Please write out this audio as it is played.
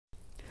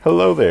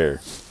Hello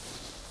there.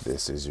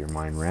 This is your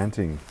mind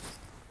ranting.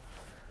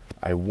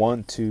 I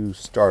want to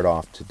start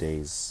off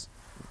today's.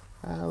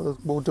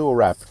 We'll do a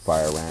rapid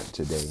fire rant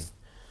today.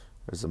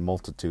 There's a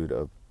multitude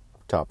of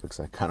topics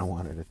I kind of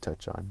wanted to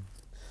touch on.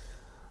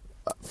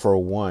 For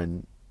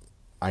one,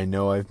 I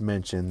know I've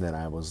mentioned that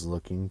I was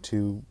looking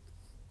to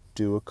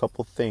do a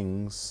couple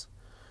things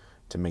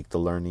to make the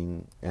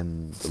learning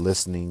and the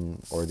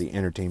listening or the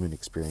entertainment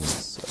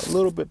experience a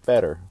little bit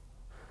better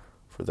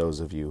for those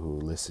of you who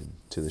listen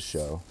to the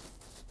show.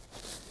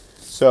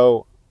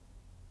 So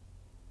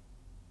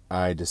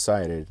I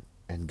decided,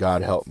 and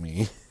God help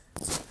me,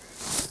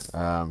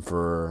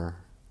 for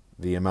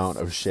the amount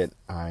of shit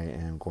I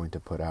am going to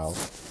put out,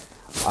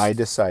 I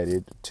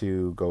decided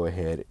to go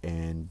ahead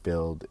and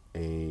build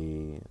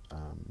a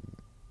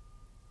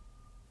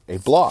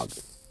blog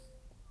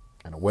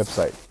and a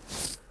website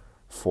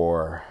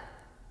for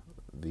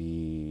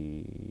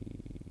the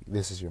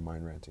This Is Your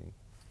Mind Ranting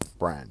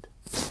brand.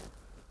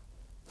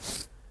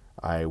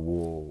 I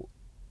will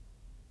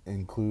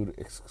include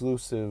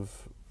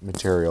exclusive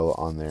material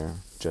on there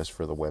just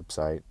for the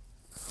website.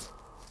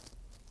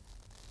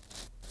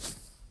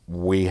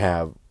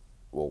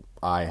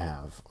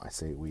 I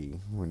say we,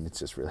 when it's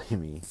just really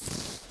me.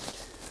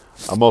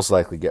 I'll most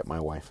likely get my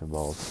wife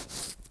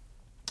involved.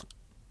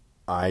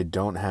 I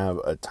don't have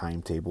a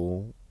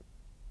timetable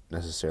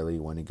necessarily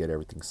when to get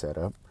everything set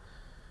up.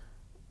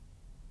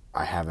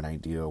 I have an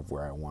idea of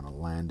where I want to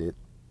land it.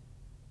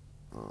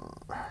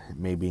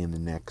 Maybe in the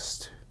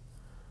next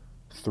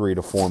 3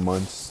 to 4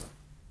 months,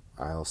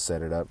 I'll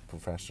set it up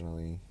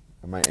professionally.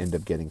 I might end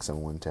up getting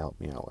someone to help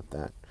me out with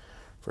that,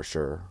 for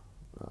sure,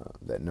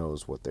 that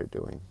knows what they're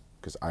doing,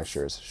 because I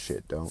sure as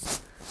shit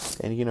don't.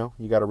 And you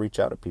got to reach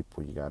out to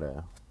people. You got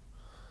to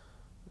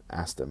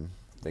ask them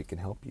if they can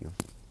help you.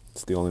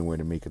 It's the only way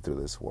to make it through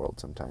this world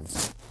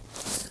sometimes.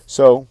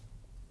 So,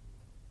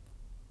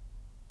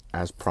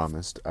 as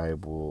promised, I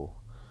will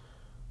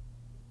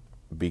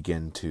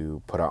begin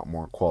to put out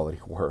more quality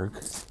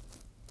work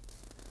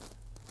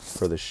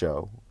for the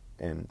show,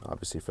 and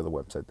obviously for the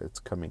website that's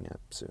coming up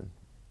soon.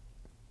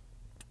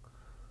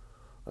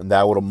 And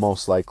that will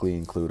most likely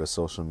include a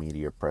social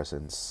media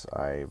presence.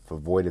 I've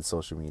avoided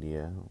social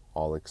media,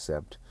 all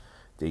except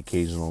the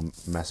occasional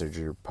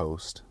messenger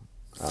post,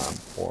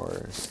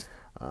 or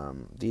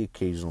the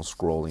occasional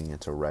scrolling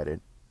into Reddit,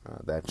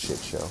 that shit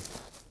show.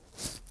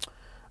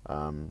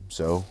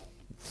 So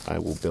I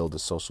will build a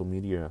social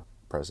media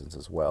presence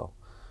as well,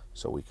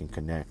 so we can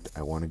connect.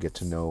 I want to get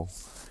to know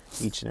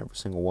each and every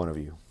single one of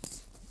you.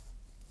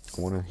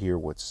 I want to hear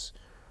what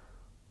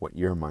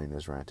your mind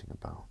is ranting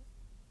about,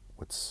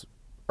 what's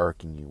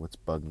irking you, what's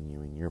bugging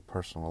you in your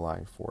personal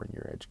life, or in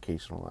your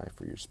educational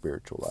life, or your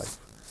spiritual life.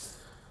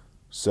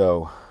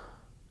 So,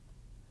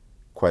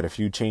 quite a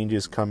few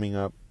changes coming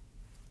up.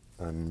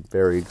 I'm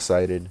very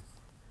excited,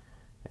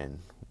 and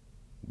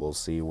we'll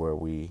see where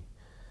we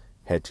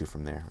head to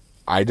from there.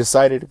 I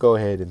decided to go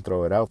ahead and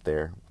throw it out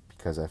there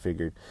because I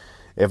figured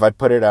if I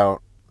put it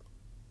out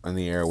on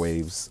the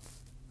airwaves,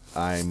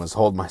 I must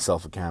hold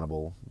myself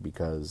accountable,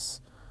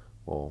 because,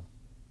 well,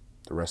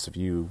 the rest of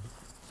you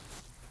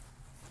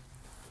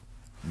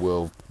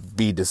will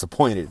be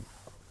disappointed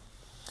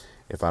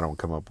if I don't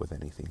come up with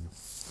anything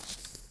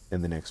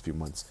in the next few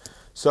months.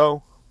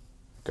 So,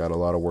 got a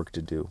lot of work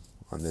to do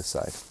on this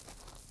side.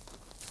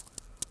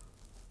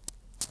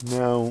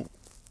 Now,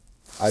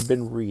 I've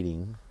been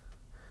reading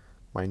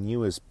my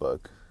newest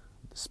book,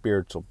 The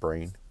Spiritual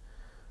Brain,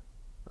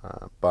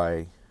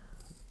 by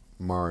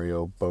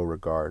Mario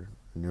Beauregard,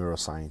 a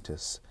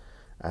neuroscientist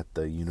at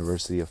the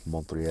University of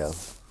Montreal.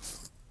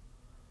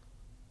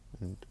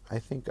 And I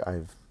think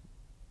I've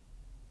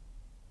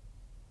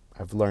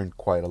learned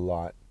quite a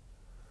lot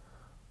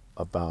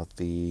about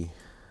the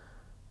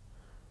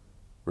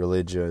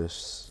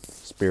religious,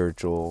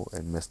 spiritual,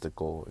 and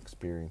mystical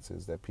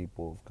experiences that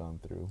people have gone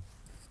through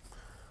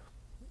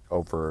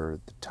over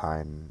the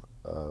time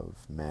of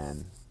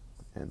man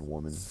and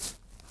woman.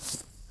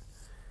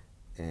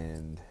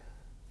 And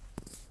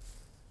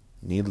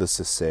needless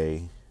to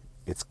say,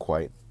 it's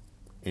quite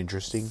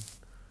interesting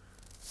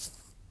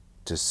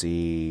to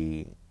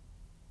see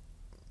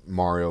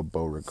Mario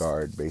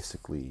Beauregard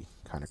basically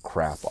kind of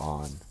crap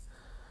on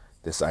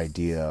this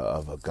idea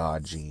of a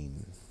God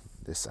gene,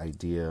 this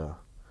idea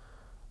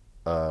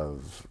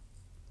of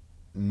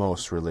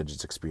most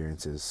religious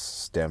experiences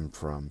stem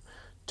from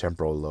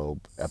temporal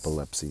lobe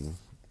epilepsy,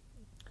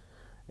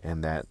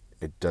 and that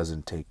it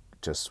doesn't take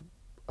just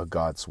a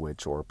God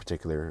switch or a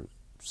particular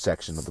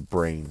section of the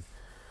brain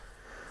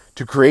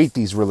to create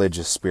these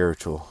religious,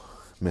 spiritual,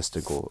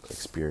 mystical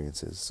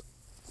experiences.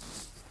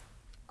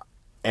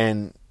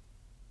 And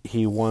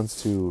he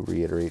wants to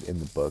reiterate in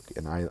the book,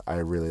 and I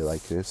really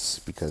like this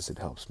because it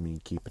helps me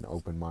keep an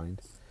open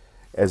mind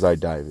as I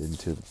dive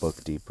into the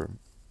book deeper.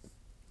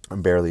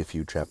 I'm barely a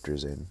few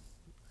chapters in,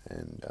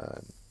 and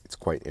it's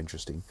quite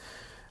interesting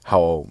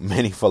how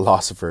many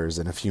philosophers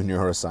and a few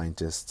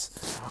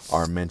neuroscientists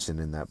are mentioned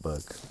in that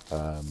book.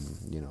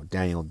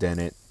 Daniel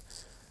Dennett,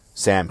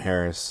 Sam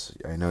Harris.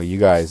 I know you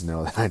guys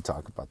know that I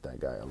talk about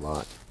that guy a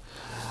lot.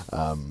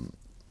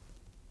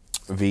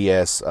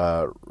 V.S.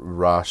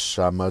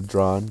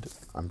 Rashamadran.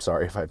 I'm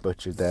sorry if I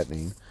butchered that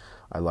name.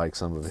 I like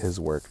some of his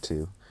work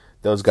too.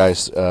 Those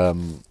guys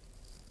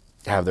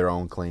have their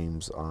own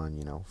claims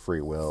on,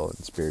 free will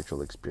and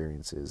spiritual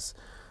experiences,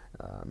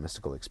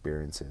 mystical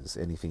experiences,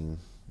 anything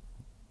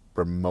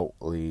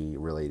remotely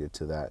related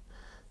to that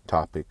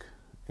topic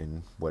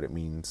and what it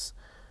means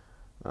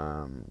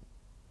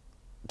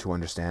to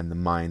understand the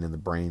mind and the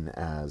brain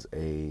as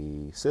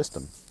a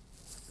system.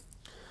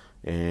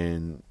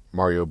 And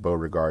Mario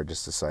Beauregard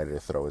just decided to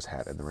throw his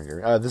hat in the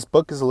ringer. This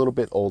book is a little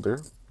bit older.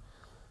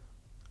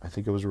 I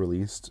think it was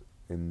released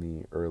in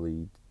the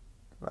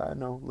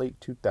late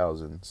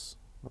 2000s,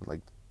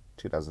 like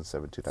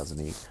 2007,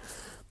 2008.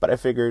 But I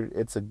figured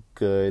it's a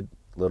good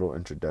little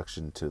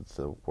introduction to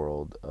the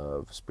world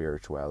of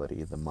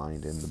spirituality, the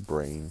mind and the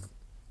brain.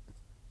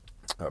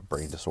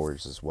 Brain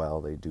disorders as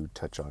well. They do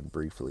touch on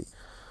briefly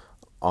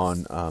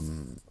on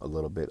a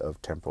little bit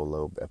of temporal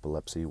lobe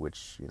epilepsy,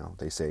 which,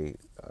 they say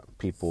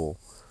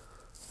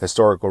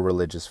historical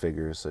religious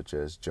figures such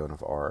as Joan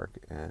of Arc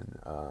and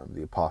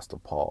the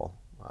Apostle Paul,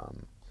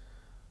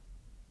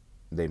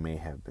 they may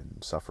have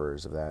been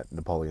sufferers of that.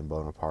 Napoleon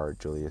Bonaparte,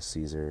 Julius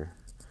Caesar,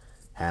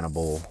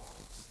 Hannibal,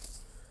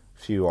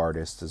 few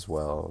artists as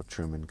well,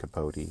 Truman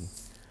Capote,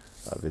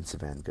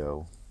 Vincent van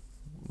Gogh.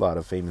 A lot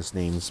of famous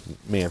names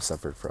may have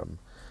suffered from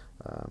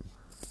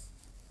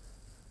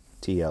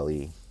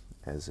TLE,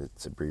 as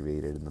it's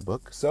abbreviated in the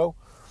book. So,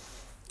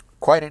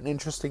 quite an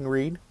interesting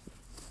read.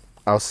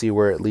 I'll see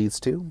where it leads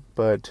to,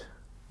 but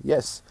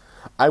yes,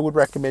 I would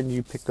recommend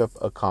you pick up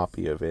a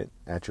copy of it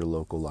at your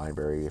local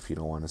library if you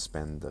don't want to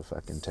spend the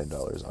fucking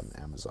 $10 on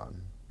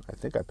Amazon. I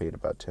think I paid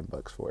about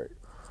 $10 for it.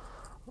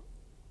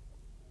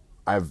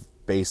 I've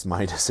based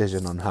my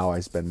decision on how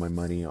I spend my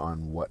money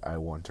on what I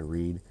want to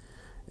read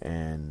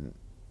and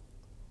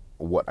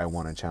what I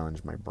want to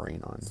challenge my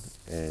brain on,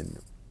 and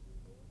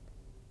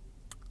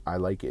I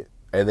like it.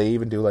 And they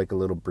even do like a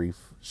little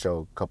brief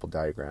show, a couple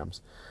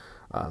diagrams.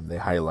 They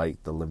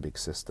highlight the limbic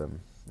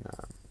system,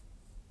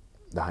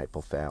 the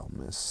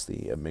hypothalamus,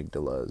 the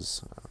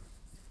amygdalas,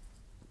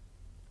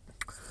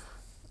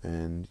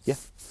 and yeah,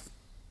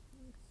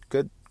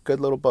 good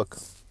little book.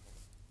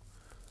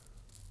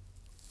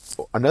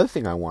 Another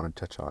thing I want to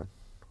touch on,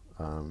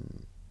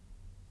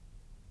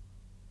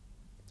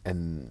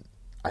 and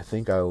I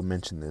think I'll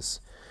mention this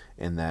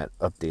in that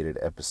updated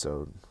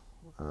episode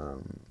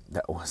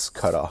that was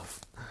cut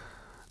off.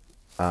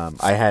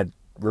 I had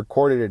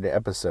recorded an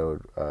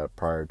episode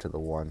prior to the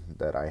one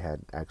that I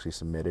had actually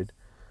submitted,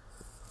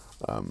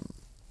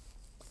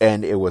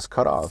 and it was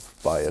cut off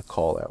by a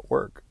call at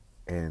work,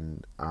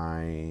 and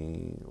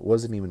I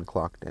wasn't even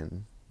clocked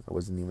in. I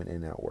wasn't even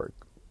in at work,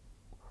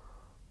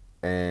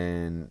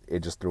 and it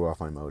just threw off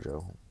my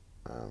mojo.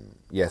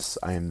 Yes,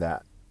 I am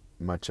that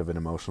much of an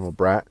emotional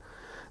brat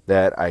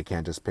that I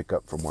can't just pick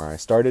up from where I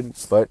started,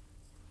 but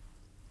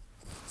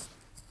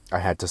I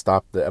had to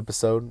stop the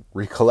episode,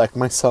 recollect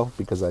myself,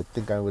 because I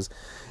think I was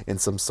in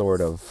some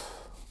sort of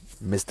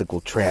mystical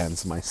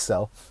trance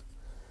myself.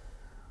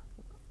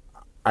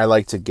 I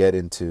like to get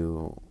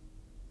into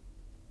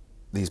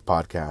these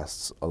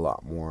podcasts a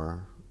lot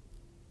more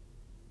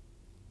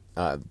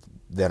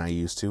than I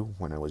used to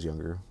when I was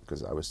younger,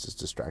 because I was just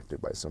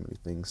distracted by so many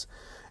things,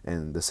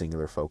 and the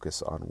singular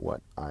focus on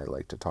what I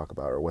like to talk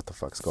about or what the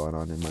fuck's going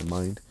on in my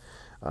mind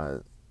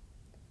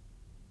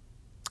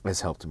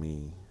has helped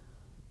me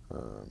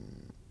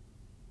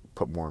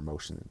put more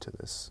emotion into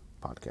this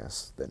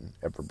podcast than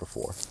ever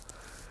before.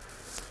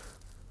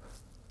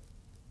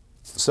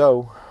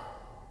 So,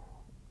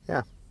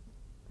 yeah.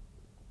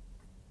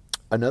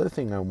 Another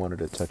thing I wanted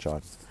to touch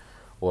on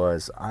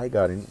was I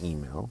got an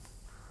email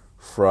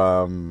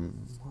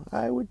from,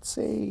 I would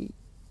say,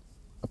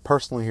 a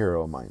personal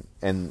hero of mine.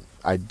 And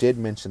I did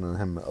mention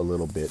him a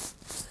little bit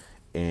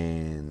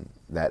in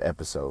that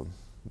episode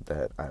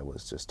that I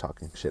was just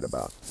talking shit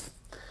about.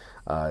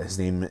 His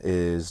name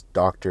is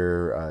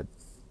Dr.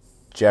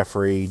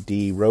 Jeffrey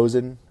D.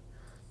 Rosen.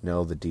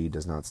 No, the D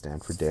does not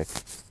stand for dick,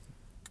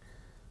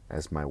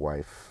 as my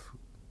wife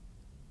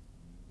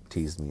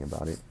teased me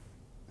about it.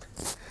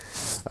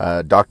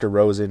 Dr.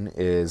 Rosen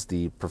is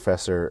the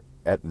professor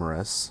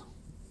emeritus.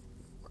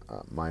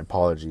 My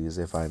apologies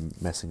if I'm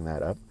messing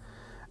that up.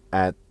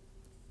 At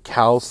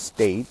Cal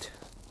State,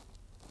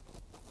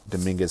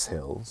 Dominguez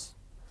Hills.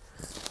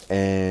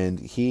 And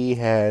he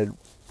had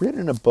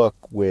written a book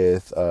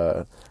with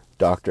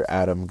Dr.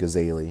 Adam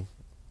Gazzaley,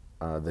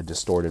 The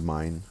Distorted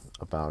Mind,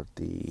 about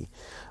the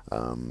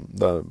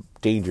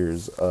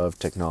dangers of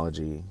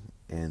technology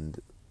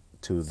and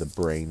to the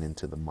brain and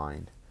to the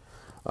mind.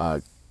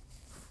 I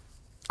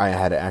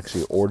had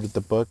actually ordered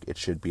the book. It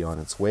should be on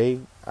its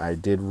way. I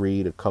did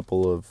read a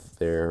couple of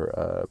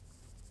their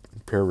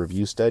peer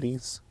review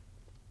studies.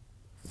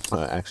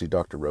 Actually,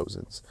 Dr.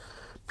 Rosen's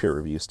peer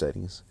review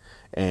studies.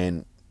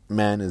 And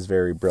man is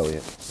very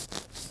brilliant.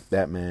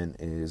 That man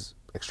is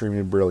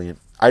extremely brilliant.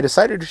 I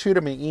decided to shoot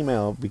him an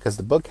email because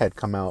the book had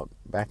come out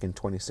back in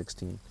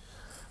 2016.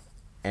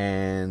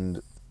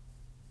 And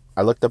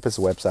I looked up his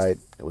website.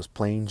 It was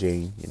plain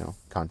Jane,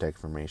 contact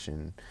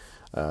information.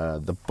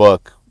 The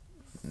book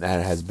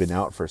that has been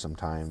out for some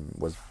time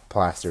was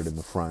plastered in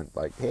the front,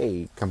 like,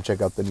 hey, come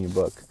check out the new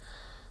book.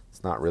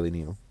 It's not really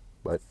new,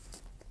 but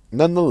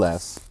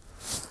nonetheless,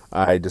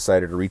 I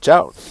decided to reach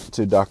out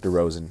to Dr.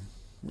 Rosen,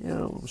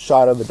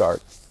 shot of the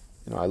dark.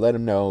 I let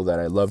him know that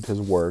I loved his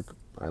work.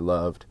 I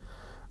loved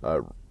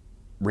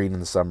reading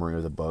the summary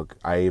of the book.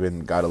 I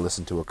even got to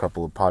listen to a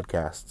couple of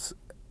podcasts.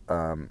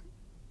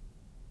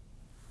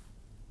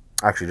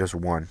 Actually, just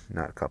one,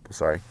 not a couple,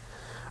 sorry.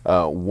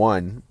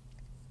 One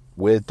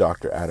with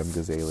Dr. Adam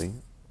Gazzaley,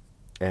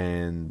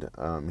 and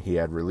he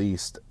had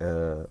released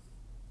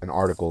an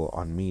article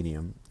on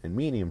Medium, and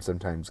Medium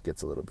sometimes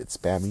gets a little bit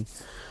spammy,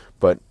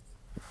 but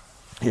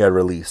he had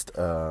released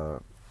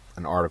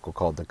an article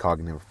called The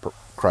Cognitive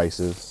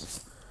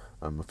Crisis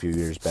a few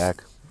years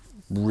back.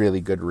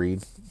 Really good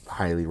read.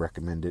 Highly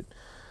recommend it.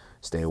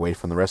 Stay away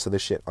from the rest of the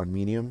shit on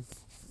Medium,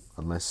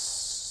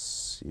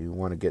 unless you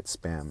want to get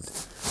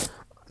spammed.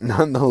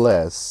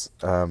 Nonetheless,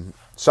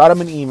 shot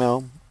him an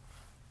email,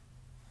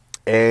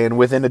 and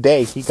within a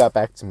day, he got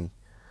back to me.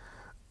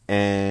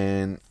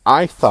 And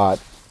I thought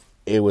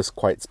it was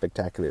quite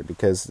spectacular,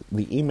 because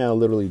the email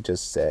literally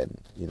just said,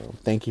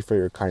 thank you for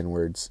your kind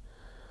words.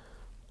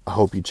 I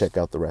hope you check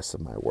out the rest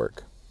of my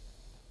work.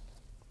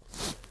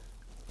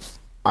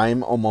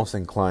 I'm almost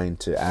inclined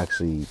to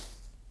actually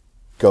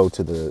go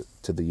to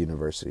the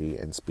university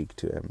and speak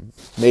to him.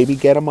 Maybe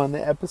get him on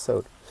the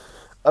episode.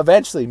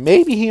 Eventually,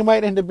 maybe he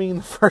might end up being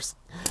the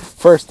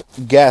first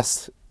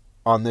guest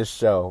on this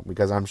show,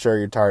 because I'm sure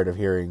you're tired of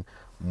hearing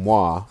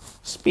moi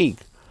speak.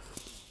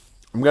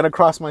 I'm going to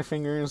cross my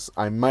fingers.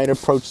 I might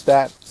approach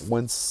that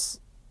once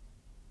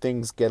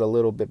things get a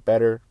little bit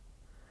better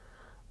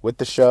with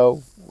the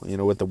show,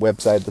 with the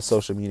website, the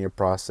social media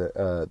process,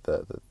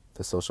 the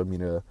social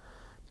media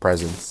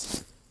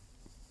presence.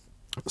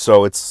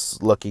 So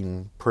it's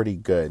looking pretty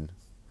good.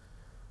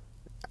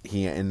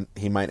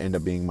 He might end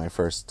up being my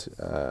first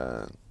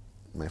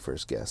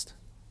guest.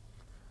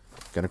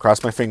 Gonna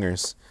cross my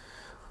fingers.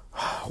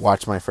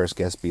 Watch my first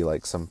guest be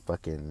like some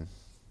fucking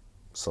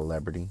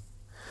celebrity.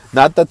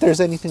 Not that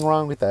there's anything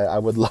wrong with that. I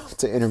would love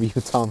to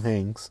interview Tom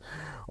Hanks,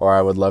 or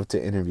I would love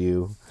to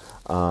interview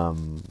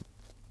probably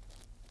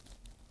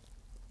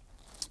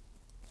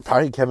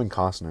Kevin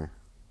Costner,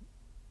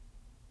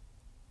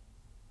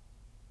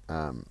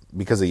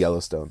 because of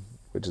Yellowstone,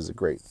 which is a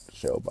great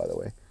show, by the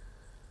way.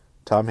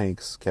 Tom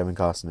Hanks, Kevin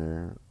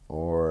Costner,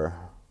 or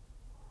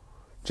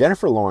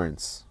Jennifer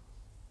Lawrence.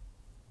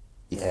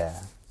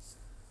 Yeah.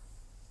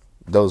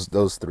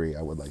 Those three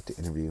I would like to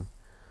interview.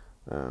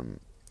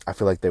 I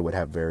feel like they would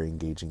have very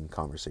engaging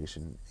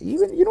conversation.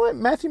 Even, you know what,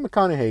 Matthew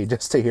McConaughey,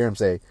 just to hear him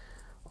say,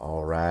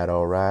 all right,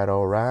 all right,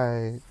 all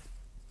right.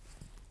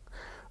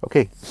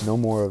 Okay, no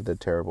more of the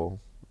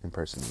terrible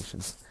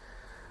impersonations.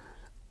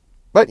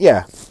 But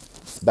yeah,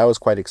 that was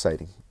quite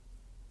exciting.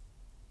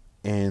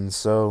 And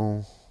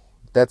so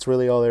that's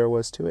really all there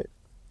was to it.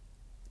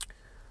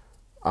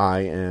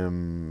 I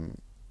am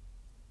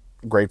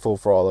grateful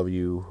for all of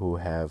you who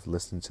have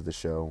listened to the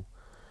show.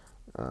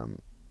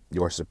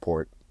 Your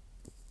support.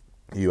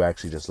 You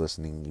actually just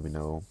listening, even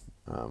though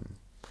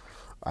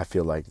I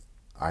feel like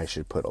I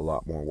should put a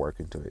lot more work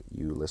into it.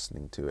 You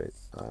listening to it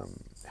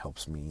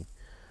helps me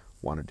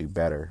want to do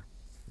better.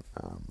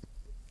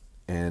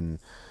 And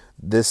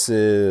this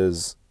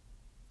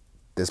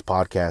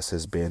podcast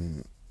has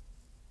been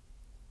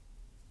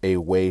a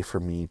way for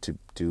me to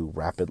do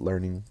rapid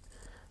learning,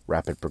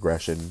 rapid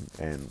progression,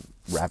 and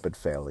rapid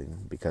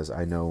failing, because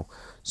I know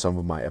some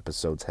of my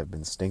episodes have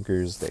been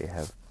stinkers. They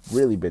have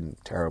really been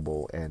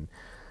terrible, and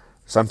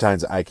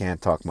sometimes I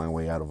can't talk my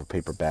way out of a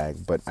paper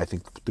bag. But I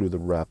think through the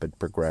rapid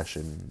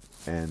progression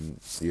and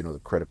the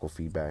critical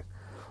feedback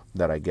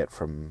that I get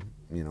from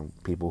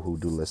people who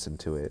do listen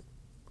to it,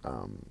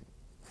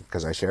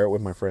 because I share it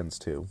with my friends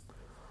too,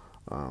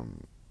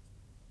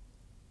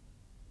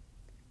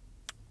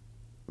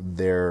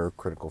 their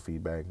critical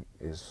feedback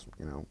is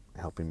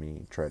helping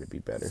me try to be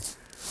better.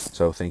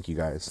 So thank you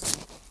guys.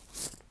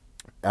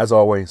 As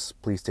always,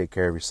 please take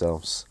care of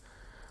yourselves.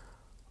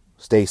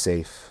 Stay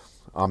safe.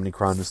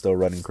 Omicron is still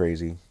running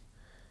crazy.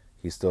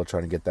 He's still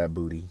trying to get that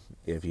booty.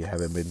 If you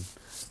haven't been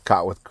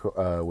caught with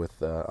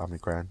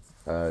Omicron,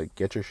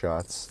 get your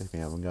shots if you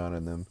haven't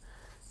gotten them.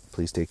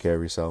 Please take care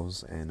of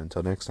yourselves, and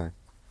until next time.